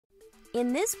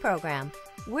In this program,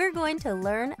 we're going to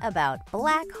learn about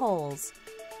black holes.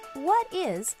 What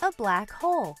is a black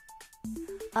hole?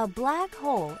 A black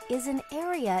hole is an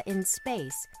area in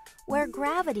space where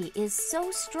gravity is so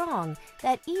strong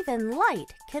that even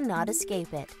light cannot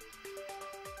escape it.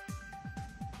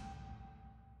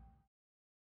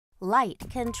 Light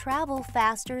can travel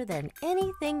faster than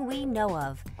anything we know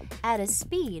of at a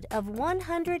speed of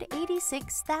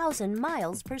 186,000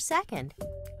 miles per second.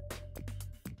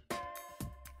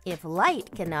 If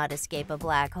light cannot escape a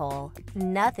black hole,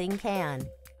 nothing can.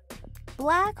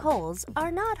 Black holes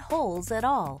are not holes at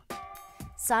all.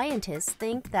 Scientists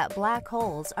think that black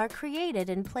holes are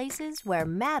created in places where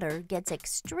matter gets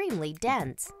extremely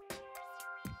dense.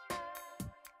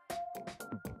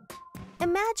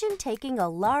 Imagine taking a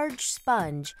large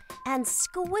sponge and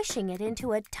squishing it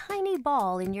into a tiny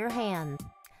ball in your hand.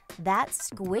 That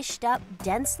squished up,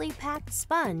 densely packed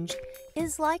sponge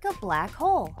is like a black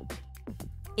hole.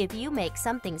 If you make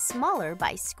something smaller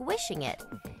by squishing it,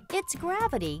 its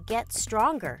gravity gets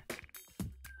stronger.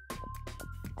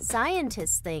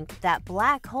 Scientists think that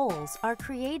black holes are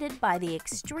created by the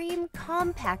extreme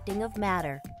compacting of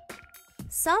matter.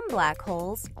 Some black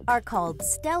holes are called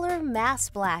stellar mass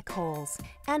black holes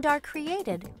and are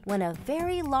created when a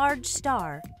very large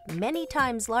star, many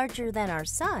times larger than our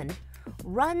Sun,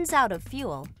 runs out of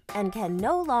fuel and can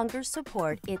no longer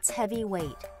support its heavy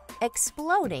weight,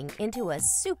 exploding into a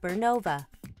supernova.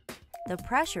 The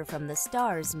pressure from the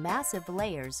star's massive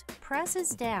layers presses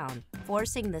down,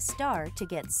 forcing the star to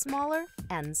get smaller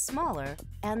and smaller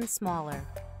and smaller.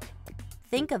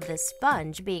 Think of the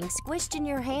sponge being squished in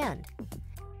your hand.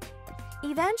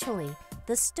 Eventually,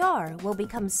 the star will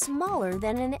become smaller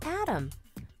than an atom,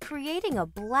 creating a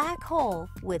black hole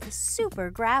with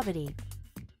supergravity.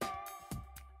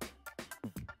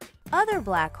 Other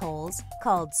black holes,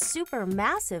 called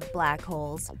supermassive black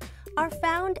holes, are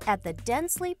found at the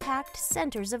densely packed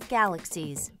centers of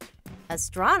galaxies.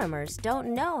 Astronomers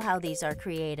don't know how these are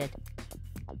created.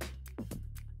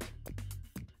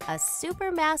 A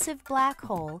supermassive black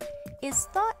hole is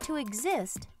thought to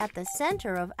exist at the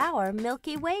center of our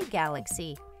Milky Way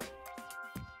galaxy.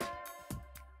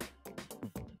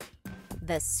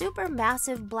 The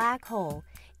supermassive black hole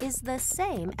is the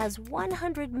same as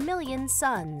 100 million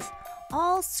suns,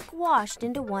 all squashed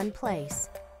into one place.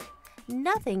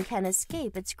 Nothing can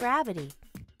escape its gravity.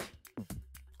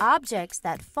 Objects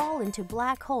that fall into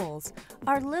black holes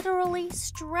are literally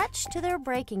stretched to their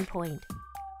breaking point.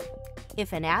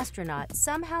 If an astronaut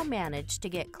somehow managed to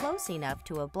get close enough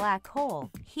to a black hole,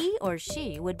 he or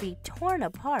she would be torn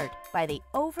apart by the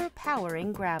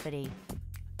overpowering gravity.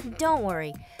 Don't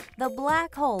worry, the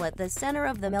black hole at the center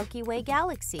of the Milky Way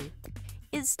galaxy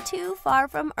is too far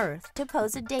from Earth to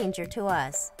pose a danger to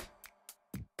us.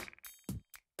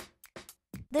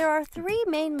 There are three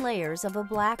main layers of a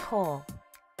black hole.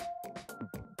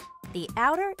 The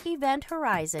outer event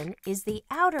horizon is the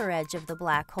outer edge of the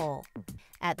black hole.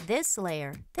 At this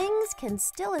layer, things can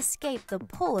still escape the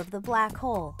pull of the black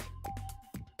hole.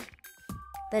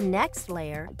 The next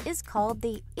layer is called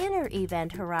the inner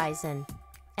event horizon,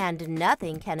 and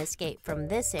nothing can escape from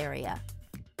this area.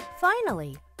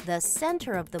 Finally, the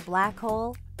center of the black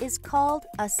hole is called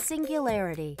a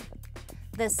singularity.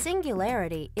 The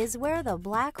singularity is where the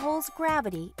black hole's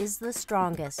gravity is the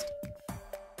strongest.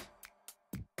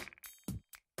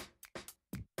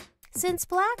 Since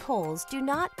black holes do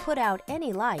not put out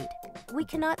any light, we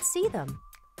cannot see them.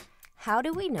 How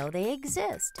do we know they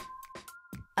exist?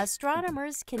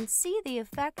 Astronomers can see the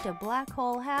effect a black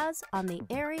hole has on the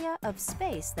area of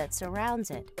space that surrounds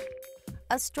it.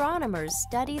 Astronomers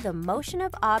study the motion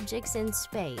of objects in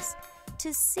space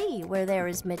to see where there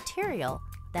is material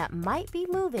that might be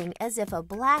moving as if a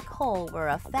black hole were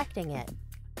affecting it.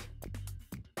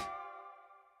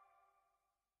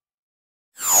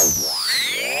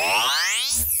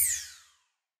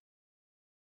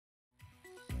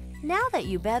 Now that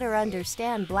you better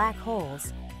understand black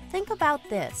holes, think about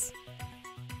this.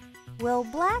 Will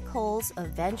black holes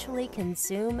eventually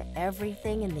consume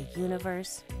everything in the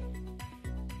universe?